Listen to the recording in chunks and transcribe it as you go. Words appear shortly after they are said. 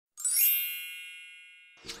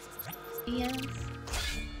Yes.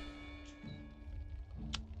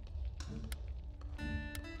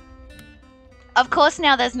 Of course,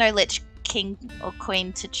 now there's no Lich King or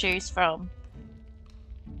Queen to choose from.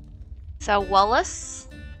 So Wallace.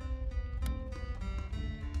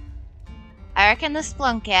 I reckon the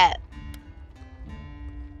Splunkette.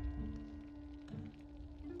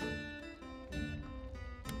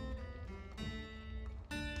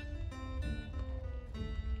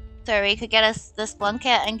 So we could get us the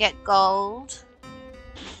Splunkette and get gold.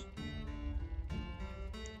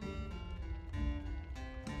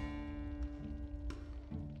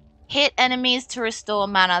 Hit enemies to restore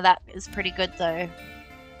mana. That is pretty good though.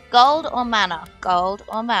 Gold or mana? Gold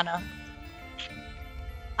or mana?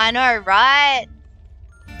 I know, right?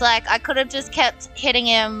 Like, I could have just kept hitting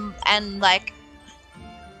him and, like,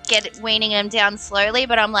 weaning him down slowly,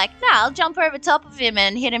 but I'm like, nah, I'll jump over top of him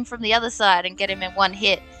and hit him from the other side and get him in one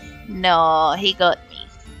hit. No, he got me.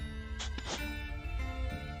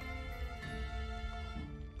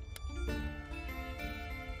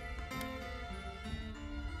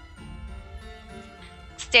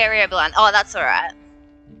 Stereo blind. Oh, that's alright.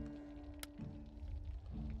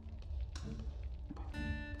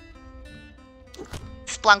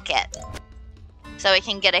 Splunkette. So we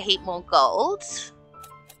can get a heap more gold.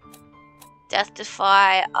 Death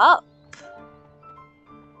Defy up.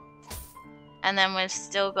 And then we've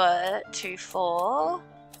still got 2-4.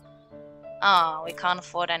 Oh, we can't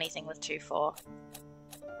afford anything with 2-4.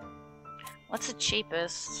 What's the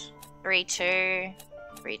cheapest? 3-2.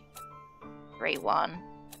 3-1.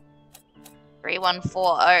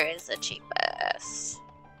 3140 is the cheapest.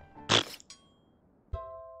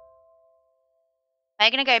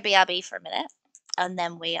 We're gonna go BRB for a minute, and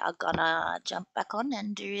then we are gonna jump back on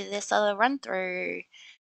and do this other run through.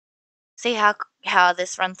 See how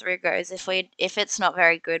this run through goes. If it's not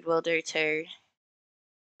very good, we'll do 2.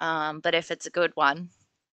 But if it's a good one,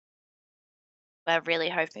 we're really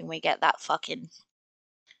hoping we get that fucking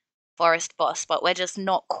forest boss. But we're just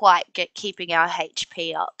not quite keeping our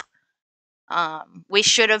HP up. We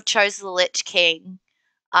should have chose the Lich King,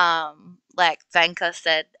 like Vanka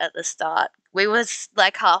said at the start. We was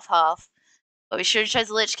like half, but we should have chose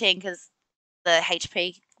the Lich King because the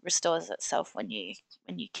HP restores itself when you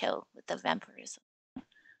kill with the vampirism.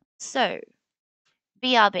 So,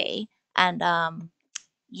 BRB, and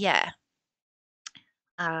yeah,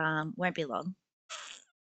 won't be long.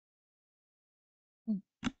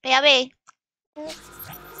 BRB.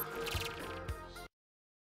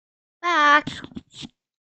 Back.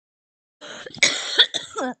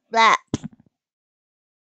 That.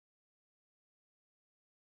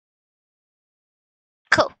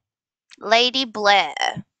 Cool. Lady Blair,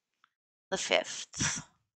 the 5th.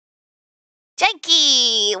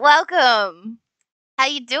 Janky, welcome. How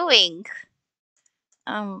you doing?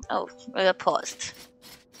 Oh, we're paused.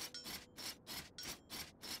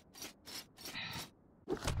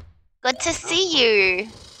 Good to see you.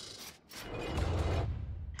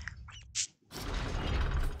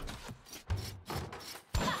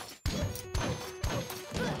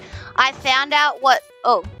 I found out what...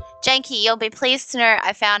 Oh, Janky, you'll be pleased to know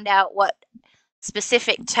I found out what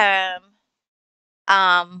specific term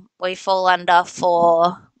we fall under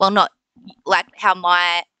for... Well, not like how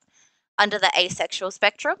under the asexual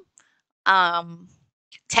spectrum.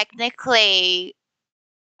 Technically,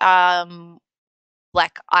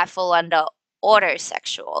 like I fall under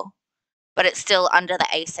autosexual, but it's still under the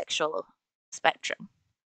asexual spectrum.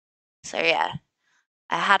 So yeah,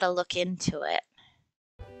 I had a look into it.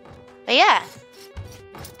 But yeah.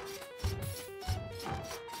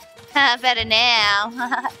 Better now.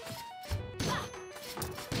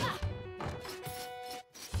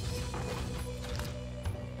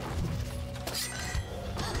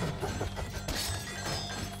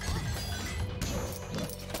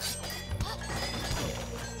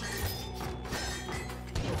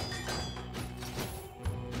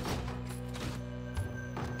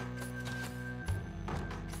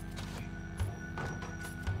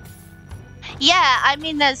 Yeah, I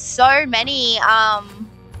mean, there's so many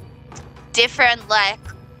different like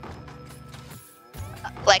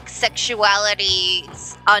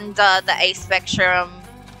sexualities under the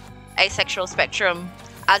asexual spectrum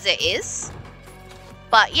as it is.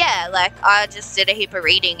 But yeah, like I just did a heap of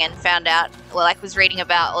reading and found out, well, like was reading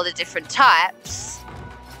about all the different types,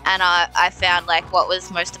 and I found like what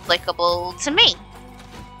was most applicable to me.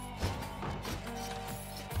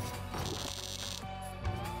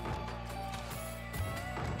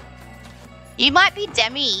 You might be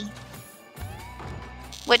Demi,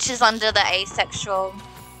 which is under the asexual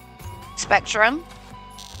spectrum.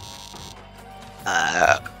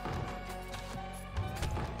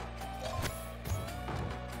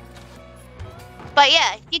 But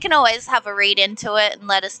yeah, you can always have a read into it and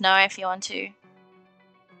let us know if you want to.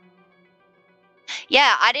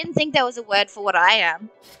 Yeah, I didn't think there was a word for what I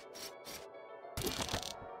am.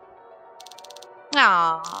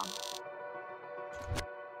 Aww.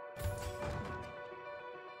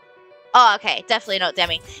 Oh, okay, definitely not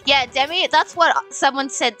Demi. Yeah, Demi, that's what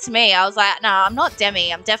someone said to me. I was like, no, I'm not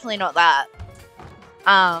Demi. I'm definitely not that.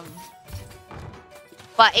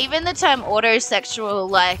 But even the term autosexual,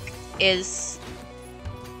 like, is,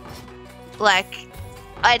 like,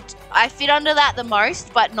 I fit under that the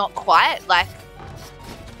most, but not quite. Like,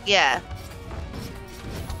 yeah.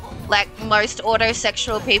 Like, most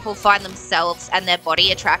autosexual people find themselves and their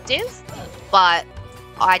body attractive, but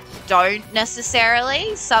I don't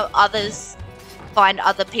necessarily. So others find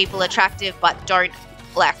other people attractive, but don't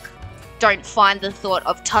find the thought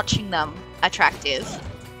of touching them attractive.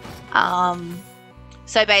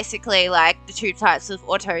 So basically, like, the two types of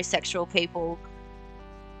autosexual people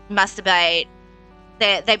masturbate.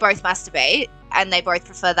 They both masturbate, and they both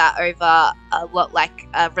prefer that over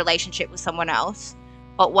a relationship with someone else.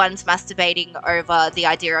 But one's masturbating over the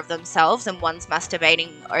idea of themselves, and one's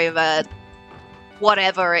masturbating over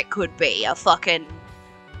whatever it could be. A fucking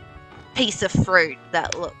piece of fruit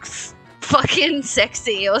that looks fucking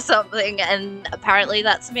sexy or something, and apparently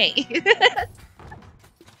that's me.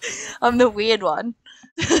 I'm the weird one.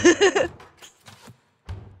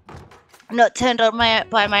 I'm not turned on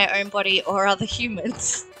by my own body or other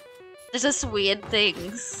humans. They're just weird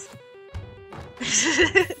things.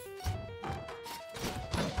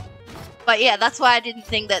 But yeah, that's why I didn't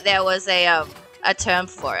think that there was a term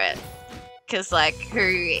for it. Cause like, who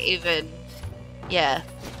even, yeah.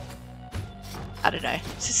 I don't know.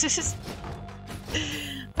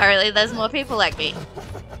 Apparently there's more people like me.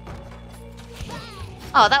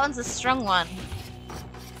 Oh, that one's a strong one.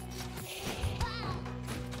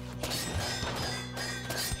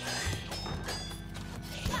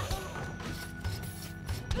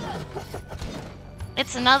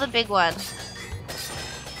 It's another big one.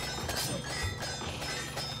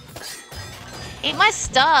 Eat my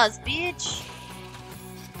stars, bitch.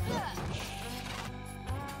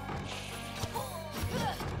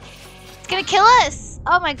 It's gonna kill us.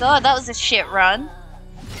 Oh my god, that was a shit run.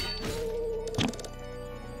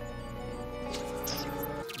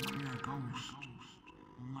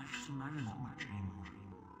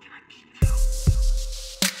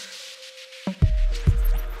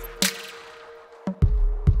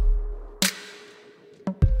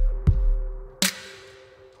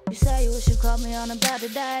 You say you wish you caught me on a better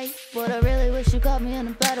day, but I really wish you caught me in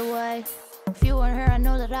a better way. If you weren't here, I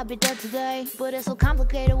know that I'd be dead today. But it's so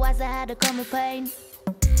complicated, why's I had to come with pain?